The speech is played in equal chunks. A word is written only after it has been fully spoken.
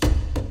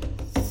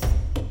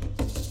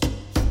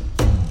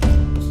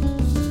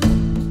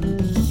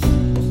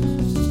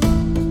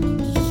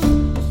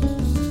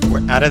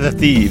out of the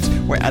thieves.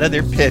 We're out of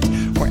their pit.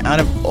 We're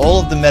out of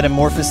all of the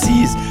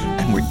metamorphoses,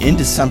 and we're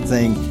into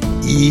something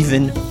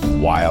even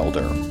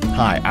wilder.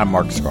 Hi, I'm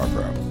Mark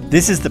Scarborough.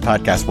 This is the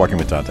podcast Walking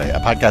with Dante, a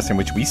podcast in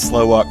which we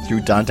slow walk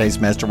through Dante's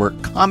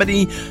masterwork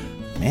comedy.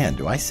 Man,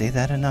 do I say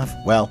that enough?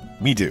 Well,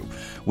 we do.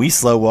 We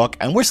slow walk,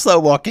 and we're slow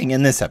walking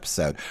in this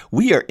episode.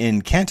 We are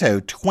in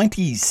Canto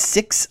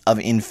 26 of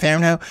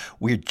Inferno.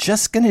 We're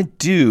just going to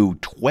do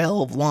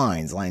 12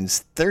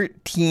 lines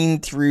 13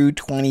 through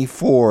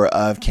 24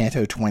 of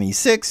Canto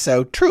 26,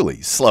 so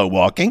truly slow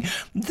walking.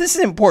 This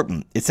is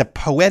important. It's a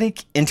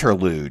poetic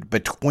interlude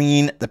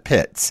between the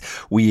pits.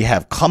 We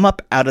have come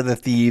up out of the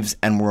thieves,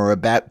 and we're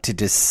about to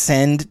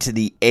descend to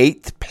the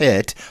 8th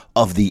pit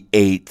of the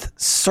 8th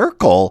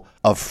circle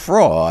of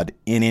fraud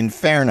in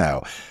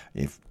Inferno.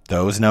 If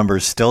those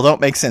numbers still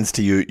don't make sense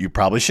to you, you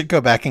probably should go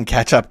back and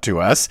catch up to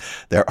us.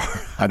 There are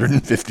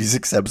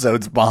 156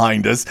 episodes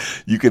behind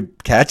us. You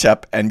could catch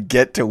up and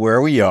get to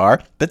where we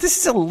are. But this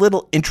is a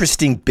little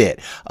interesting bit,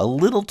 a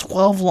little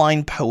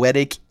 12-line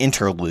poetic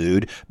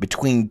interlude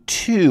between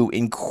two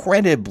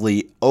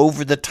incredibly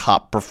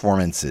over-the-top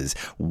performances,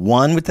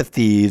 one with the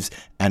thieves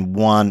and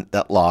one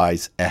that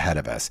lies ahead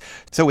of us.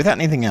 So without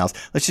anything else,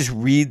 let's just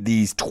read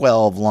these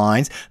 12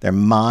 lines. They're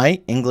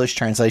my English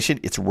translation.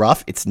 It's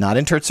rough. It's not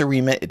in terza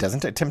rima. It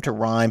doesn't attempt to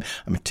rhyme.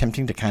 I'm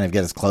attempting to kind of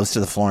get as close to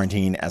the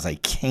Florentine as I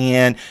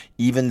can,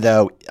 even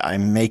though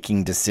I'm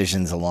making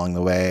decisions along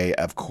the way.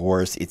 Of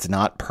course, it's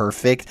not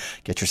perfect.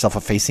 Get yourself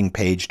a facing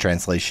page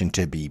translation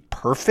to be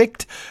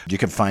perfect. You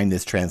can find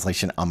this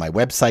translation on my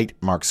website,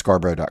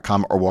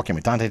 markscarborough.com or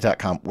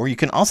walkingwithdante.com, where you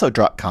can also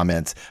drop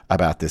comments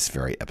about this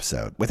very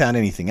episode. Without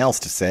anything else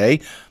to say,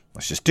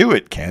 let's just do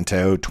it.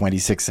 Canto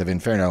 26 of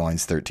Inferno,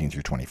 lines 13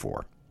 through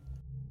 24.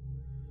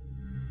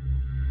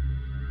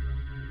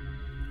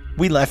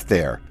 We left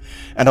there,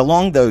 and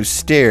along those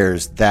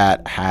stairs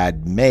that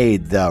had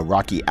made the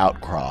rocky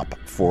outcrop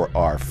for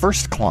our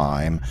first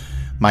climb,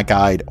 my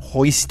guide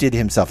hoisted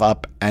himself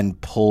up and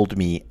pulled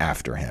me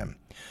after him.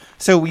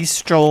 So we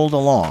strolled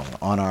along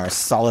on our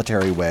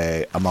solitary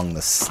way among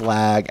the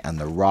slag and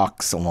the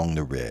rocks along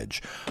the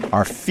ridge.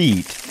 Our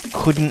feet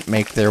couldn't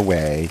make their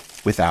way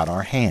without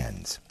our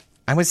hands.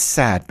 I was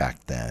sad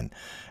back then,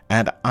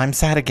 and I'm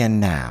sad again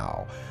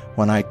now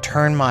when I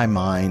turn my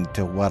mind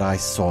to what I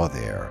saw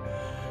there.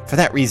 For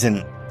that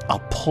reason,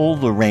 I'll pull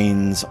the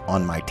reins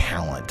on my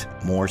talent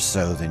more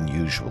so than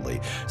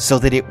usually, so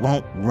that it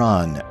won't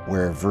run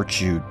where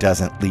virtue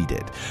doesn't lead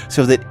it,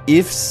 so that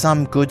if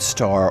some good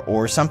star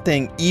or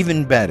something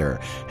even better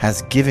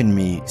has given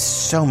me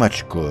so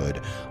much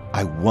good,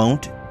 I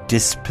won't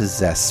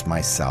dispossess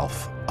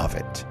myself of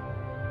it.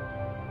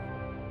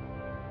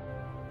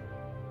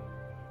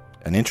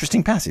 An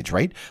interesting passage,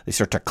 right? They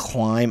start to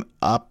climb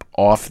up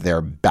off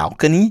their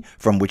balcony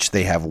from which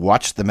they have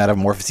watched the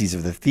metamorphoses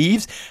of the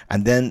thieves,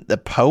 and then the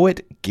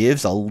poet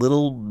gives a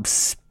little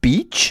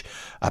speech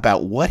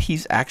about what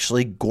he's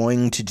actually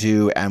going to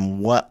do and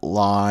what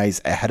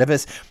lies ahead of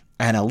us,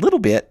 and a little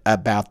bit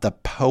about the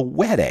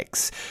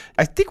poetics.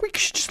 I think we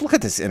should just look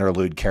at this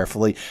interlude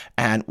carefully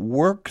and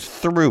work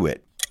through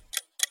it.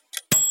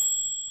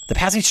 The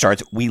passage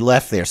starts, we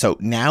left there. So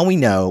now we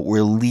know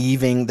we're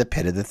leaving the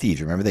pit of the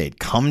thieves. Remember, they had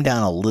come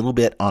down a little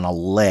bit on a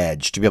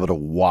ledge to be able to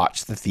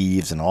watch the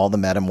thieves and all the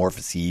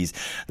metamorphoses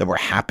that were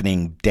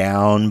happening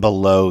down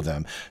below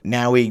them.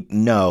 Now we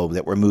know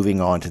that we're moving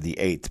on to the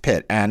 8th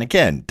pit. And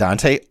again,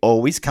 Dante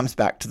always comes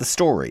back to the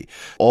story.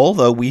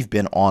 Although we've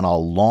been on a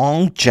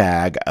long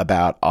jag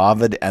about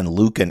Ovid and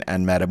Lucan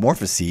and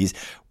metamorphoses,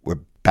 we're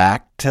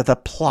back to the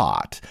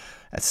plot.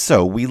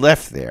 So we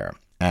left there.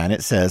 And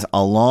it says,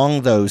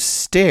 along those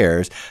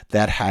stairs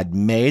that had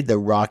made the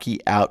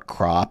rocky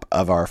outcrop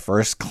of our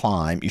first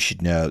climb. You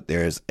should note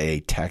there's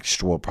a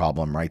textual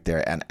problem right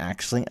there. And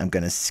actually, I'm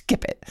going to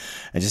skip it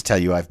and just tell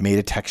you I've made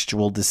a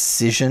textual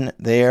decision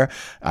there.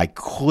 I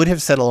could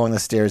have said along the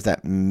stairs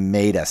that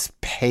made us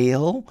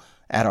pale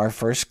at our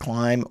first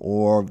climb,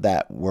 or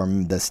that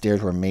the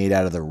stairs were made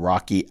out of the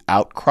rocky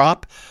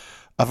outcrop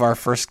of our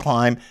first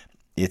climb.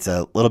 It's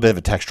a little bit of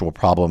a textual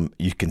problem.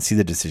 You can see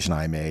the decision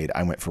I made.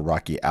 I went for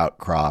rocky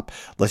outcrop.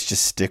 Let's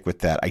just stick with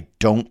that. I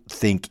don't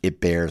think it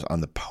bears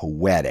on the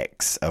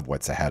poetics of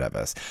what's ahead of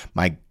us.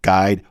 My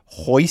guide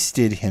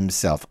hoisted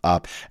himself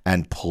up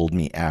and pulled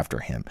me after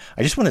him.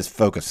 I just want to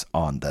focus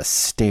on the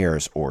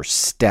stairs or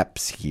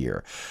steps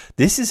here.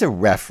 This is a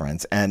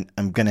reference, and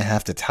I'm going to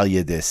have to tell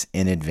you this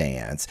in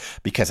advance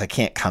because I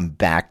can't come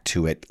back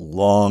to it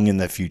long in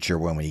the future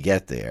when we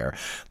get there.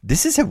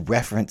 This is a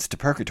reference to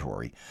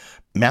purgatory.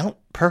 Mount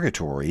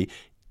Purgatory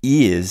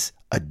is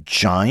a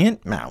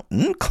giant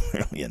mountain,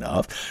 clearly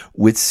enough,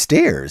 with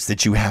stairs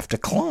that you have to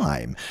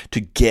climb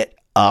to get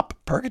up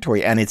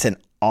Purgatory. And it's an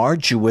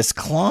arduous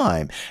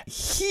climb.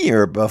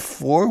 Here,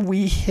 before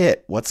we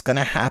hit what's going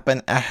to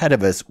happen ahead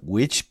of us,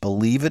 which,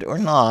 believe it or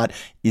not,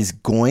 is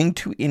going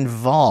to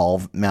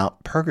involve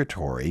Mount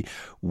Purgatory,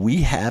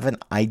 we have an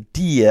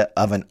idea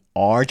of an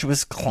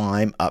arduous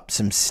climb up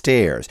some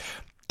stairs.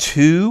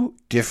 Two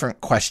different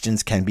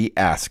questions can be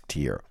asked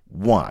here.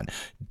 One,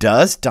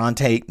 does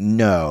Dante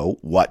know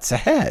what's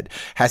ahead?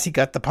 Has he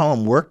got the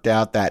poem worked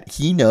out that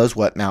he knows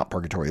what Mount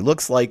Purgatory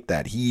looks like,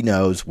 that he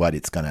knows what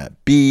it's going to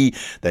be,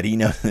 that he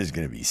knows there's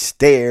going to be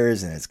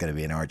stairs and it's going to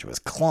be an arduous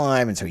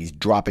climb, and so he's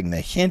dropping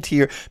the hint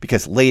here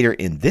because later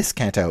in this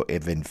canto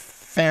of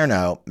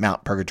Inferno,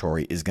 Mount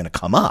Purgatory is going to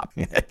come up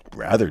in a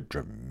rather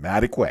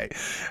dramatic way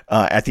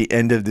at the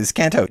end of this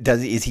canto.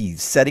 Is he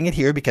setting it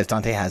here because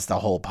Dante has the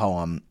whole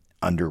poem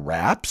under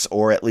wraps,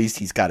 or at least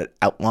he's got it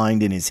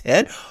outlined in his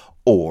head?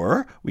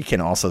 Or we can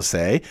also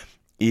say,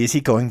 is he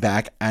going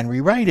back and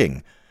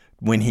rewriting?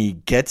 When he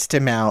gets to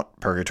Mount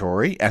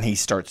Purgatory and he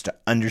starts to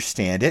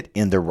understand it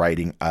in the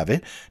writing of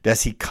it,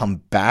 does he come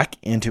back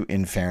into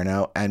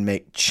Inferno and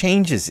make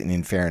changes in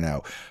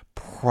Inferno?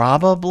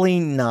 Probably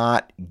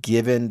not,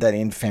 given that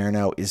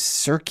Inferno is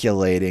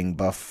circulating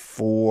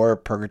before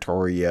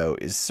Purgatorio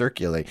is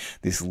circulating.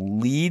 This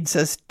leads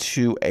us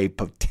to a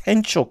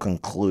potential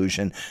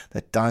conclusion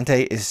that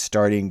Dante is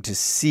starting to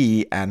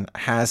see and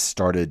has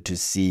started to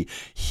see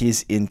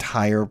his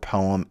entire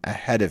poem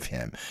ahead of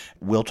him.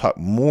 We'll talk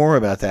more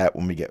about that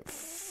when we get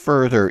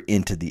further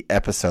into the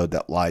episode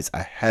that lies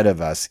ahead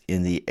of us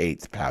in the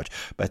eighth pouch.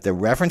 But the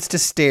reference to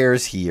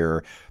stairs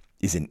here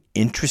is an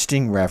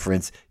interesting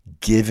reference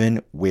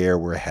given where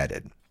we're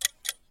headed.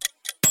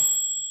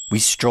 We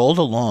strolled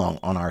along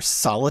on our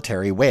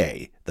solitary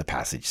way, the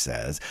passage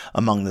says,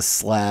 among the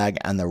slag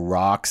and the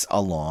rocks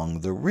along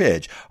the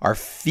ridge. Our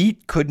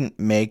feet couldn't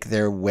make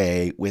their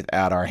way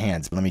without our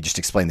hands. Let me just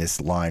explain this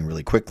line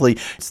really quickly.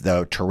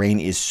 The terrain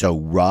is so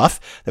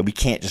rough that we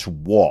can't just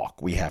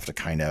walk. We have to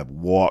kind of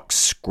walk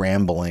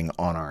scrambling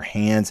on our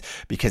hands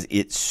because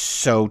it's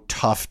so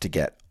tough to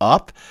get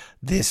up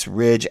this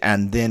ridge,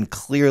 and then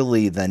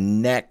clearly the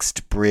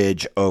next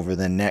bridge over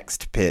the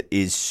next pit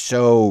is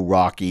so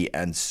rocky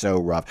and so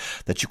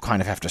rough that you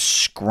kind of have to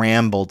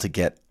scramble to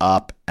get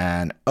up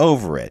and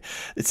over it.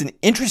 It's an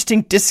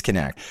interesting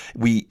disconnect.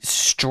 We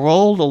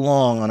strolled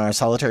along on our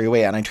solitary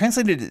way, and I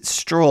translated it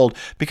strolled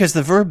because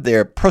the verb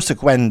there,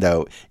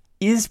 proseguendo,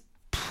 is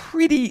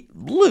pretty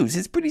loose.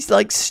 It's pretty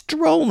like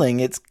strolling.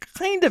 It's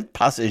kind of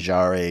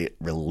passeggiare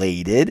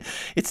related.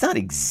 It's not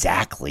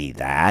exactly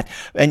that.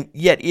 And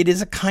yet it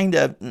is a kind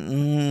of,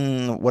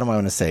 what am I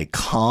going to say?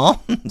 Calm,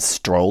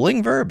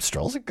 strolling verb.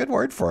 Stroll's a good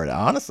word for it.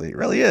 Honestly, it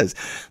really is.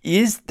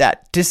 Is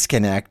that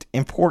disconnect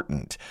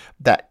important?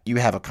 That you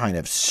have a kind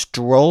of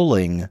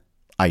strolling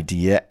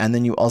idea and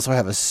then you also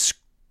have a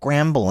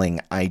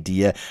scrambling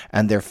idea,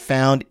 and they're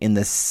found in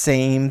the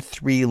same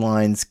three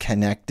lines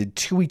connected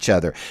to each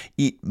other.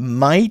 It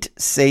might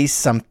say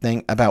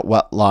something about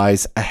what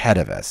lies ahead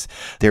of us.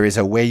 There is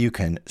a way you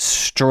can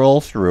stroll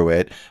through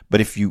it,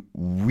 but if you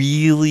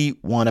really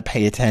want to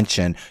pay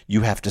attention,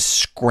 you have to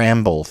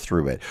scramble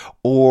through it.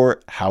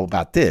 Or how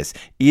about this?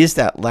 Is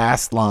that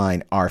last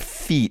line, our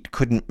feet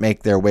couldn't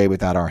make their way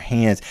without our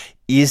hands,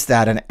 is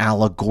that an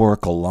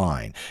allegorical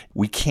line?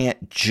 We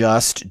can't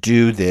just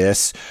do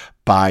this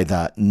by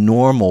the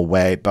normal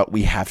way, but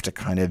we have to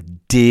kind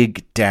of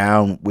dig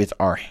down with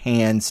our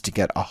hands to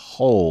get a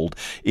hold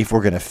if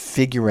we're going to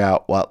figure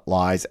out what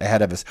lies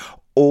ahead of us.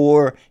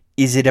 Or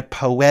is it a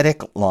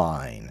poetic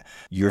line?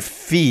 Your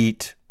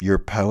feet, your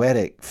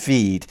poetic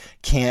feet,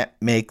 can't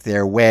make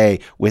their way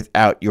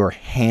without your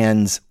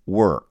hands'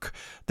 work.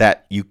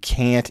 That you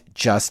can't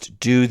just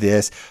do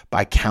this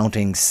by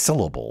counting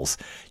syllables.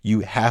 You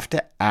have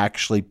to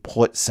actually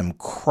put some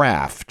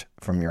craft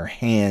from your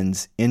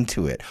hands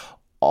into it.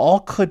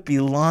 All could be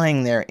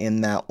lying there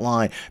in that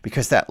line,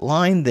 because that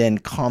line then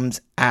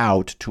comes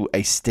out to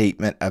a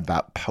statement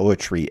about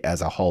poetry as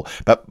a whole.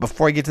 But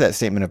before I get to that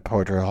statement of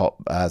poetry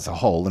as a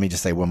whole, let me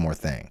just say one more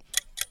thing.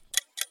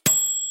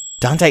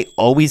 Dante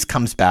always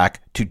comes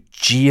back to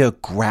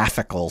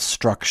geographical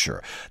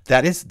structure.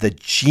 That is the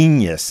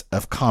genius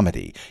of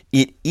comedy.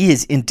 It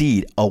is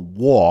indeed a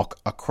walk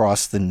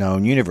across the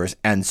known universe.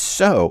 And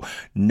so,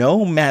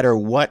 no matter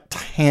what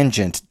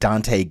tangent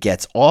Dante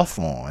gets off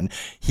on,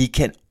 he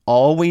can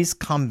always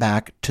come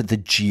back to the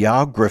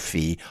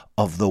geography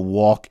of the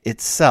walk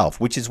itself,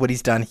 which is what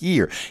he's done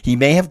here. He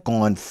may have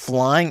gone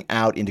flying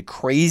out into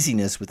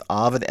craziness with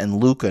Ovid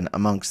and Lucan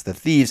amongst the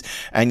thieves,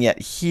 and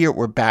yet here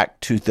we're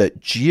back to the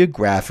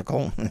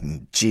geographical,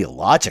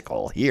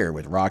 geological here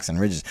with rocks and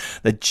ridges,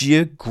 the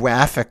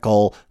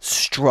geographical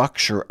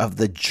structure of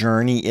the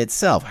journey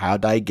itself. How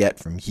did I get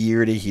from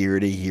here to here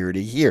to here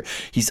to here?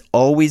 He's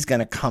always going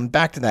to come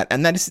back to that,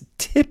 and that is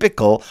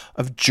typical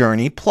of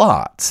journey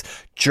plots.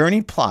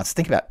 Journey plots,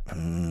 think about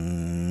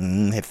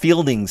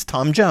Fielding's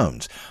Tom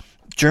Jones.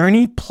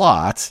 Journey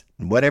plots,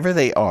 whatever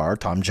they are,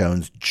 Tom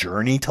Jones'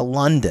 Journey to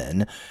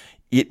London,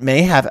 it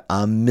may have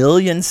a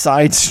million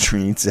side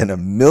streets and a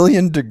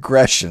million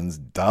digressions,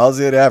 does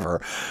it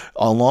ever,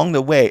 along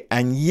the way,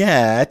 and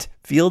yet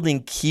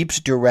Fielding keeps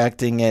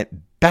directing it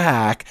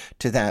back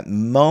to that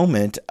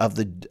moment of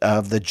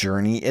the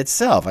journey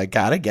itself. I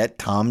got to get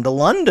Tom to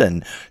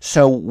London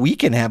so we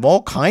can have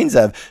all kinds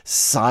of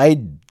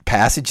side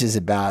passages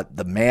about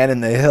the man in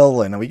the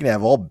hill, and we can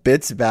have all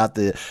bits about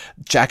the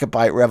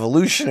Jacobite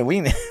revolution, and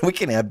we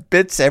can have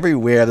bits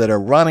everywhere that are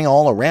running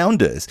all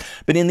around us.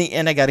 But in the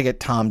end, I got to get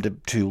Tom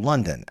to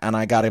London, and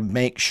I got to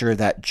make sure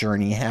that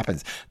journey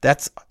happens.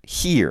 That's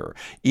here.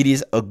 It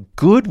is a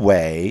good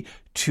way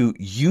to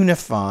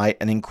unify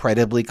an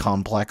incredibly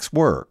complex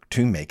work,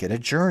 to make it a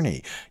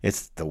journey.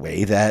 It's the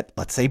way that,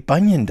 let's say,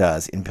 Bunyan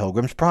does in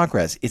Pilgrim's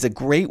Progress. It's a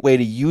great way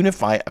to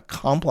unify a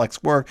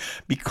complex work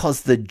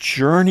because the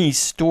journey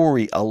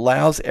story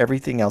allows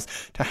everything else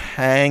to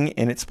hang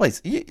in its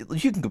place. You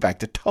can go back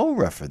to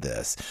Torah for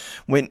this.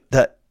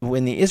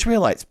 When the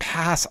Israelites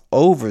pass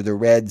over the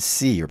Red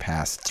Sea, or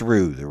pass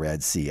through the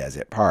Red Sea as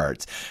it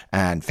parts,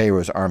 and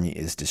Pharaoh's army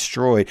is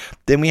destroyed,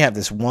 then we have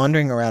this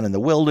wandering around in the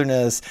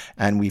wilderness,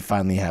 and we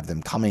finally have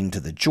them coming to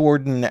the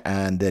Jordan,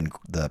 and then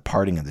the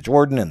parting of the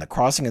Jordan, and the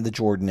crossing of the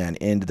Jordan, and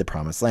into the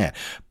Promised Land.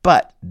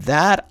 But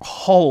that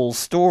whole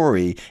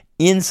story,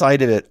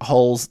 inside of it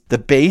holds the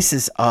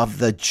basis of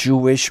the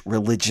Jewish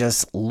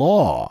religious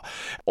law.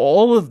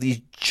 All of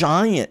these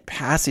giant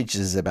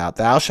passages about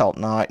thou shalt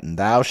not and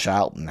thou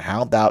shalt and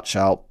how thou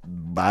shalt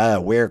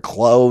wear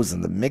clothes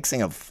and the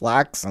mixing of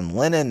flax and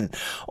linen and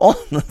all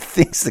the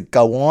things that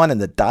go on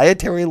and the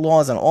dietary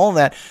laws and all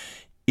that.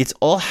 It's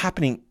all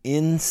happening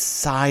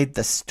inside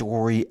the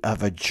story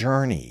of a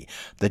journey,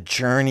 the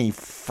journey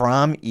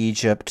from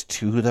Egypt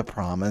to the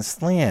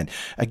Promised Land.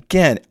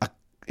 Again,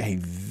 a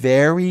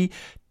very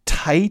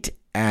tight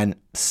and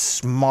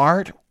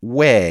smart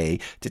way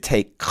to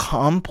take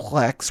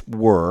complex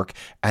work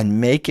and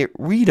make it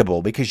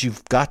readable, because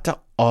you've got to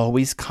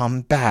always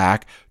come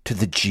back to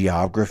the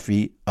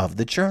geography of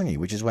the journey,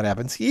 which is what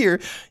happens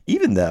here,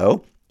 even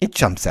though it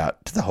jumps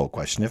out to the whole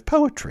question of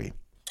poetry.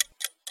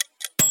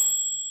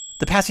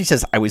 The passage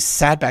says, I was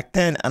sad back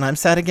then, and I'm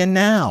sad again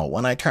now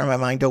when I turn my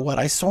mind to what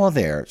I saw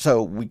there.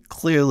 So we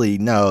clearly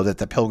know that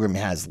the pilgrim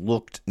has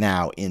looked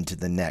now into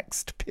the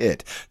next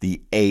pit,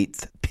 the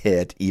eighth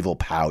pit, evil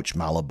pouch,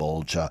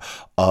 Malebolgia,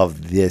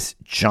 of this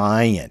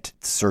giant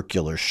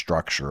circular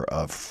structure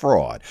of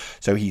fraud.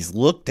 So he's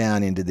looked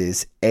down into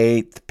this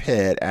eighth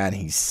pit, and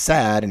he's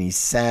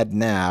sad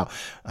now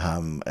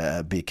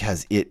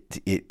because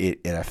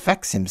it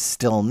affects him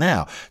still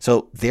now.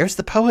 So there's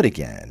the poet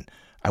again.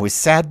 I was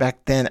sad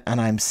back then, and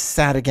I'm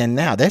sad again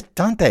now. There's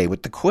Dante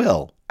with the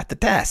quill at the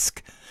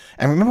desk.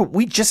 And remember,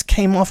 we just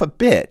came off a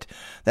bit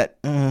that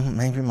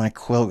maybe my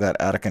quill got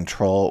out of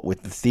control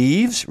with the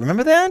thieves.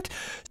 Remember that?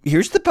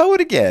 Here's the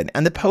poet again.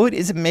 And the poet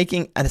is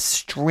making a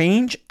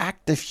strange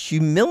act of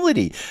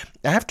humility.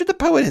 After the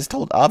poet has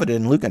told Ovid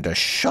and Lucan to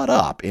shut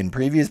up in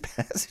previous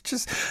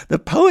passages, the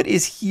poet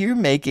is here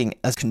making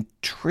a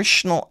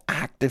contritional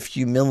act of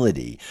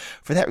humility.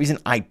 For that reason,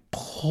 I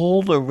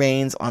pull the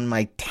reins on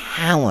my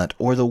talent,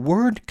 or the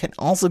word can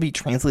also be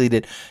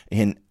translated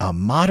in a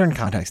modern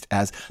context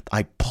as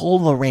I pull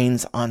the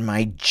reins on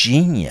my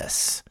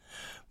genius,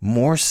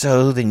 more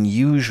so than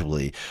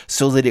usually,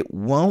 so that it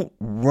won't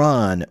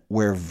run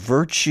where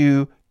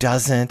virtue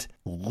doesn't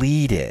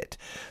lead it.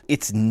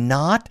 It's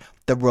not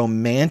the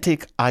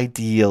romantic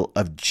ideal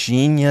of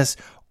genius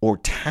or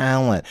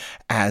talent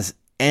as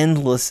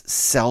endless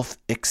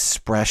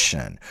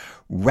self-expression.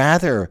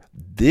 Rather,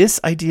 this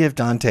idea of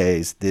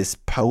Dante's, this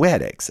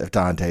poetics of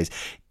Dante's,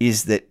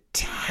 is that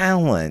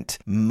talent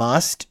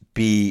must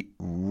be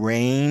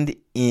reined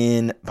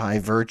in by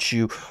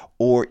virtue,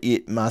 or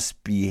it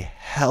must be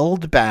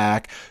held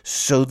back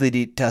so that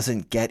it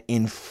doesn't get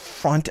in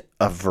front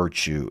of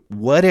virtue.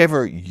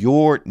 Whatever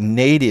your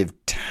native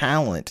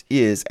talent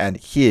is, and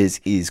his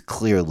is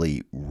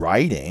clearly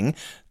writing,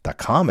 the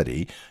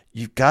comedy,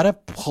 you've got to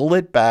pull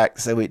it back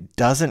so it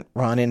doesn't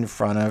run in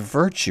front of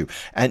virtue.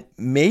 And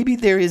maybe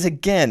there is,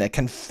 again, a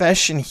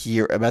confession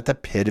here about the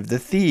pit of the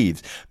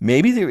thieves.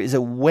 Maybe there is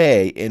a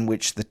way in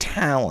which the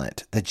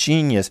talent, the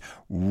genius,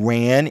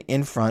 ran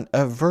in front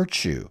of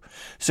virtue.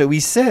 So he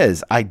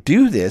says, I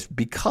do this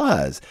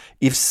because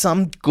if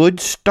some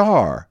good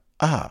star,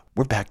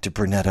 we're back to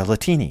Brunetto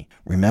Latini.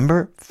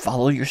 Remember,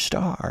 follow your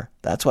star.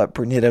 That's what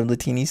Brunetto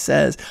Latini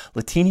says.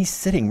 Latini's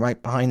sitting right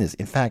behind this.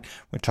 In fact,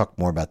 we'll talk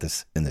more about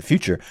this in the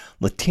future.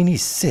 Latini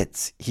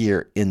sits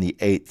here in the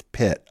eighth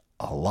pit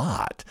a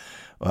lot.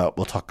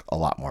 We'll talk a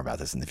lot more about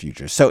this in the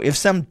future. So if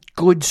some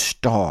good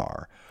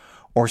star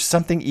or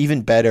something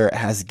even better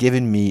has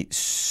given me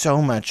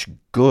so much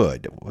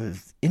good,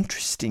 what's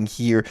interesting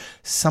here,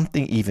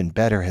 something even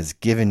better has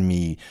given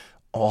me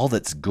all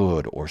that's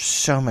good, or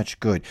so much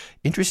good.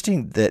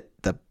 Interesting that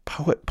the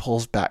poet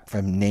pulls back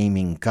from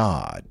naming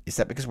God. Is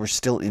that because we're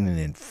still in an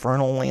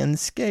infernal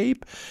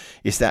landscape?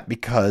 Is that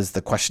because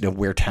the question of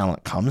where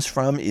talent comes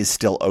from is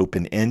still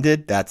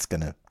open-ended? That's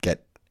going to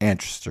get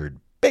answered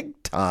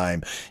big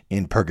time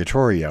in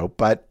Purgatorio.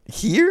 But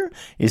here,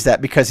 is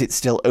that because it's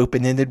still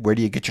open-ended? Where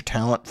do you get your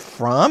talent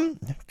from?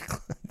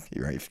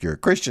 If you're a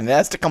Christian, it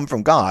has to come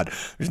from God.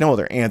 There's no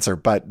other answer,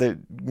 but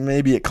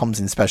maybe it comes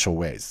in special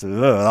ways.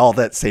 All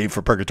that saved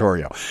for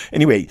Purgatorio.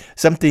 Anyway,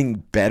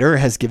 something better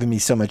has given me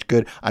so much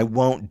good, I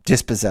won't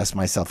dispossess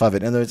myself of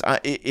it. In other words,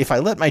 if I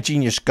let my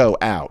genius go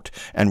out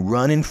and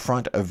run in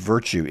front of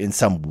virtue in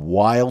some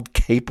wild,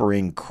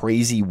 capering,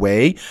 crazy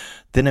way,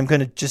 then I'm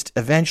going to just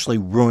eventually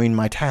ruin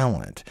my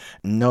talent.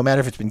 No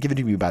matter if it's been given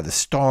to me by the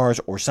stars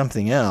or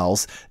something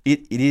else,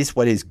 it is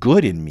what is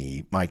good in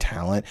me, my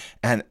talent,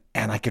 and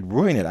I could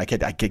ruin it. I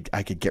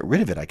could get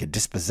rid of it. I could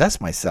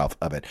dispossess myself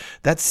of it.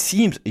 That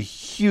seems a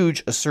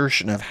huge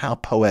assertion of how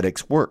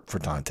poetics work for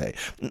Dante.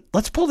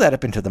 Let's pull that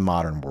up into the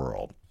modern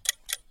world.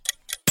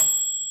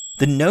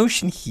 The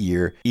notion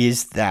here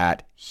is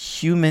that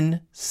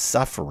human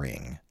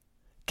suffering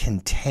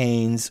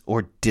contains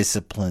or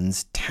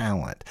disciplines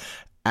talent.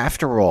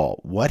 After all,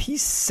 what he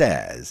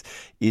says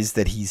is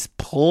that he's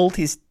pulled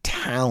his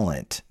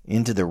talent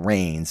into the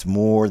reins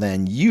more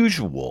than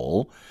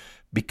usual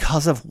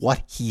because of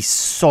what he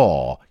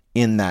saw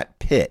in that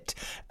pit.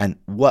 And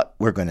what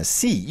we're going to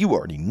see, you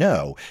already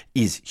know,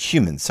 is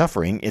human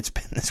suffering. It's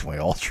been this way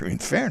all through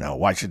Inferno.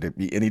 Why should it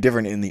be any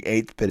different in the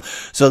eighth pit?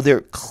 So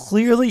there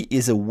clearly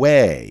is a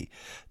way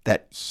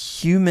that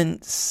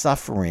human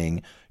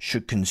suffering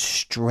should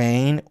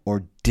constrain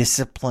or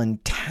discipline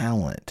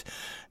talent.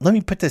 Let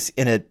me put this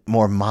in a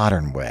more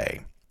modern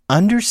way.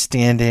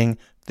 Understanding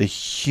the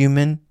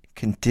human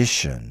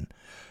condition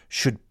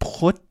should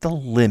put the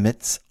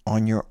limits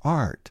on your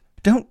art.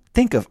 Don't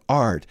think of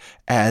art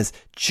as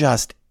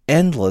just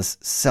endless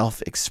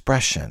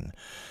self-expression.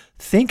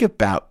 Think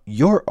about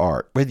your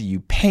art, whether you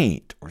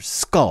paint or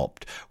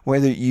sculpt,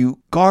 whether you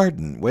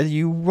garden, whether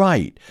you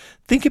write.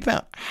 Think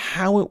about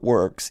how it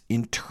works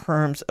in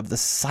terms of the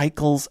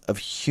cycles of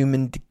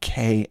human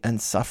decay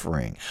and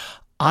suffering.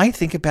 I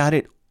think about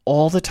it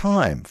all the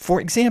time.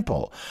 For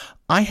example,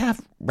 I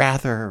have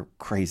rather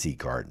crazy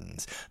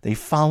gardens. They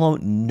follow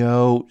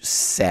no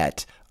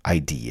set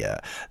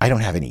idea. I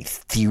don't have any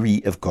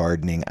theory of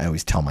gardening. I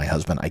always tell my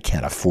husband I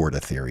can't afford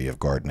a theory of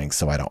gardening,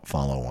 so I don't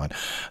follow one.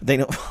 They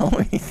don't follow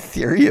any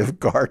theory of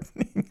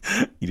gardening.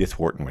 Edith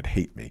Wharton would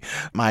hate me.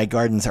 My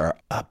gardens are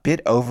a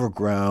bit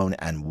overgrown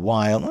and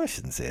wild. I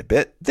shouldn't say a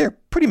bit. They're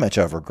pretty much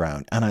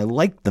overgrown, and I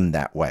like them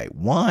that way.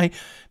 Why?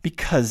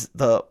 Because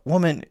the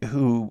woman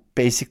who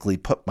basically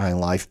put my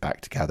life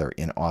back together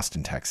in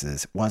Austin,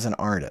 Texas, was an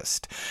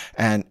artist,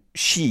 and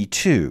she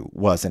too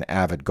was an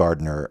avid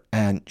gardener,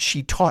 and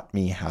she taught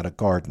me how to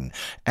garden,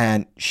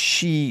 and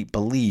she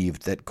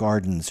believed that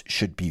gardens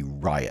should be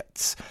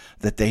riots,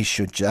 that they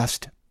should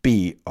just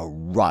be a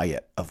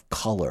riot of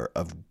color,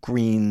 of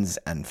greens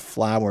and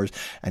flowers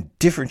and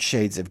different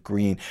shades of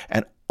green,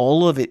 and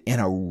all of it in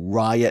a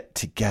riot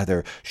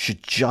together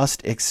should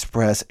just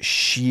express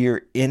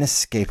sheer,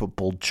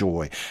 inescapable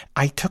joy.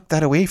 I took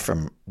that away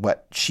from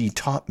what she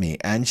taught me,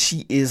 and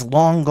she is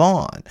long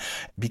gone.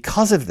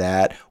 Because of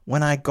that,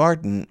 when I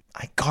garden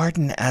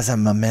as a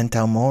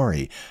memento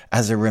mori,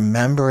 as a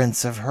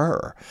remembrance of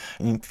her.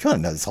 I mean, if you want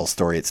to know this whole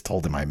story, it's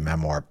told in my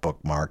memoir,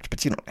 bookmarked,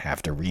 but you don't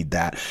have to read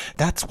that.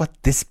 That's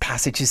what this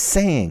passage is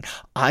saying.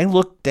 I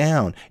looked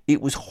down.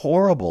 It was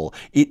horrible.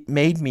 It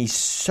made me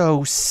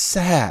so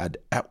sad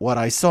at what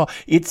I saw.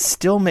 It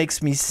still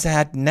makes me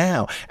sad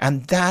now.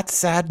 And that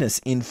sadness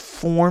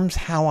informs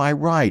how I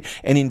write.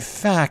 And in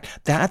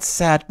fact, that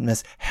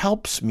sadness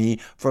helps me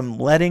from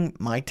letting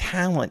my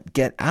talent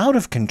get out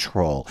of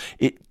control.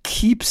 It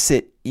keeps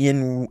it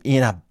in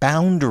a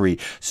boundary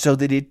so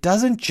that it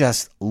doesn't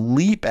just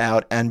leap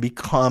out and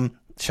become,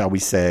 shall we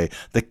say,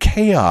 the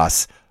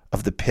chaos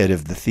of the pit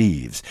of the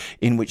thieves,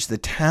 in which the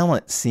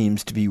talent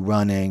seems to be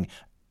running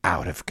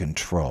out of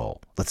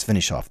control. Let's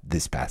finish off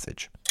this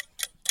passage.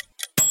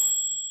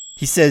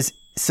 He says,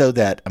 so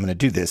that, I'm going to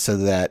do this so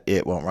that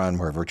it won't run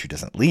where virtue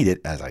doesn't lead it,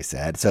 as I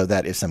said, so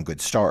that if some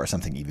good star or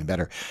something even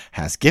better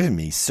has given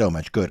me so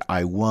much good,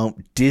 I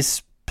won't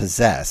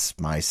dispossess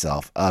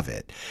myself of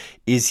it.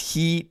 Is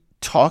he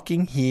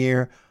talking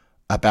here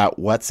about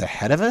what's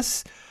ahead of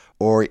us?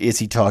 Or is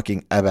he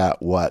talking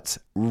about what's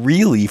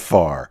really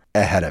far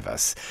ahead of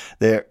us?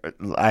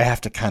 I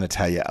have to kind of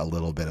tell you a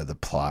little bit of the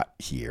plot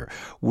here.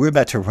 We're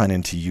about to run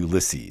into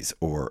Ulysses,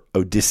 or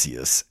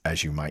Odysseus,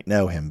 as you might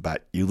know him,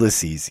 but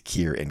Ulysses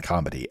here in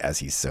comedy, as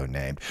he's so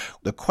named.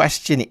 The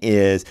question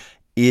is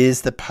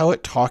the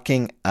poet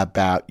talking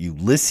about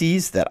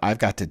Ulysses, that I've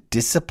got to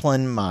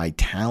discipline my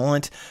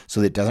talent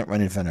so that it doesn't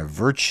run in front of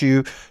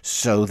virtue,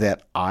 so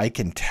that I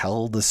can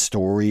tell the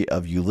story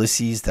of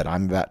Ulysses that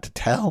I'm about to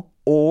tell?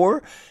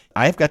 Or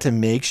I've got to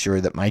make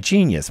sure that my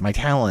genius, my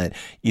talent,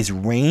 is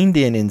reined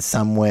in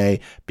some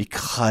way,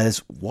 because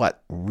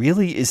what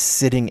really is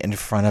sitting in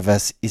front of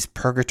us is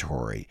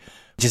purgatory,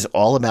 which is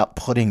all about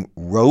putting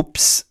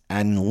ropes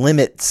and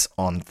limits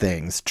on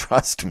things.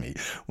 Trust me,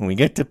 when we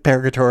get to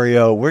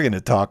Purgatorio, we're going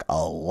to talk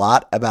a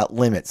lot about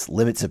limits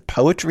of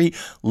poetry,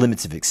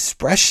 limits of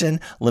expression,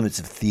 limits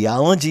of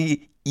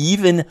theology,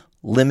 even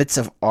limits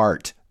of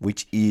art,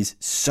 which is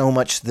so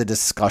much the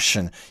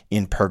discussion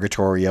in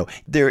Purgatorio.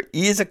 There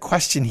is a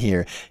question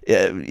here.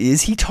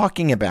 Is he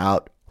talking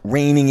about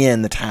reining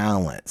in the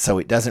talent so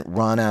it doesn't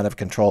run out of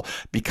control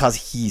because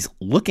he's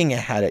looking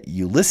ahead at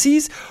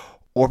Ulysses,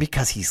 or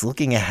because he's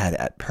looking ahead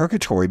at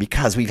Purgatory?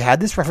 Because we've had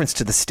this reference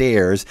to the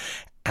stairs,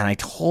 and I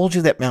told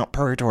you that Mount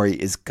Purgatory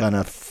is going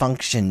to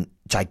function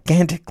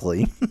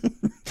gigantically.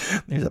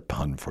 There's a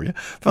pun for you.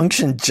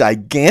 Function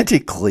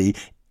gigantically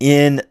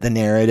in the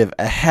narrative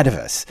ahead of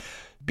us.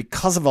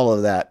 Because of all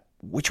of that,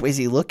 which way is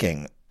he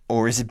looking?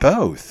 Or is it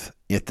both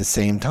at the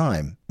same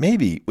time?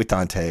 Maybe with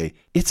Dante,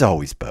 it's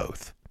always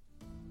both.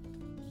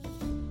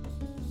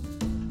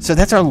 So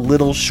that's our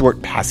little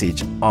short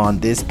passage on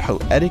this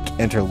poetic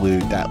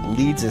interlude that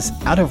leads us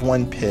out of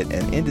one pit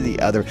and into the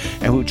other,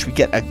 in which we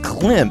get a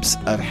glimpse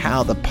of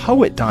how the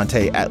poet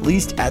Dante, at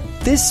least at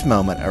this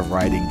moment of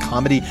writing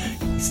comedy,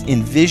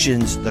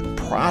 envisions the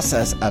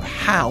process of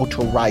how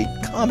to write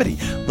comedy.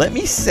 Let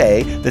me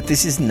say that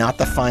this is not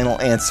the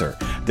final answer.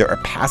 There are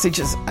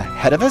passages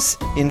ahead of us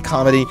in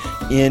comedy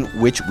in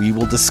which we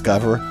will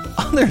discover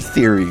other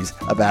theories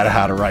about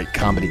how to write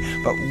comedy.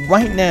 But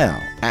right now,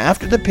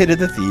 after the Pit of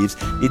the Thieves,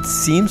 it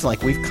seems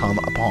like we've come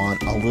upon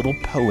a little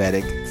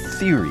poetic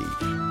theory.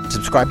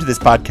 Subscribe to this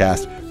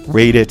podcast,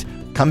 rate it,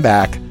 come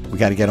back. We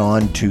got to get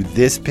on to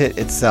this pit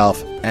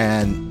itself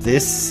and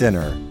this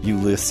sinner,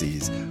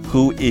 Ulysses,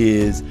 who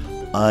is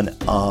an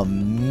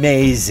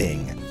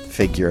amazing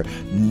figure.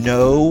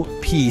 No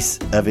piece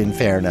of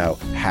Inferno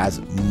has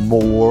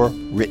more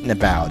written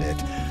about it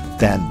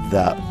than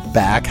the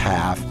back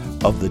half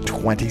of the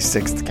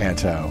 26th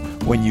canto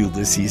when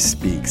Ulysses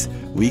speaks.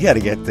 We got to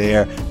get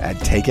there and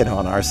take it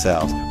on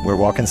ourselves. We're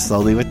walking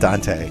slowly with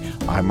Dante.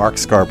 I'm Mark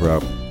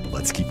Scarborough.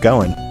 Let's keep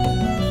going.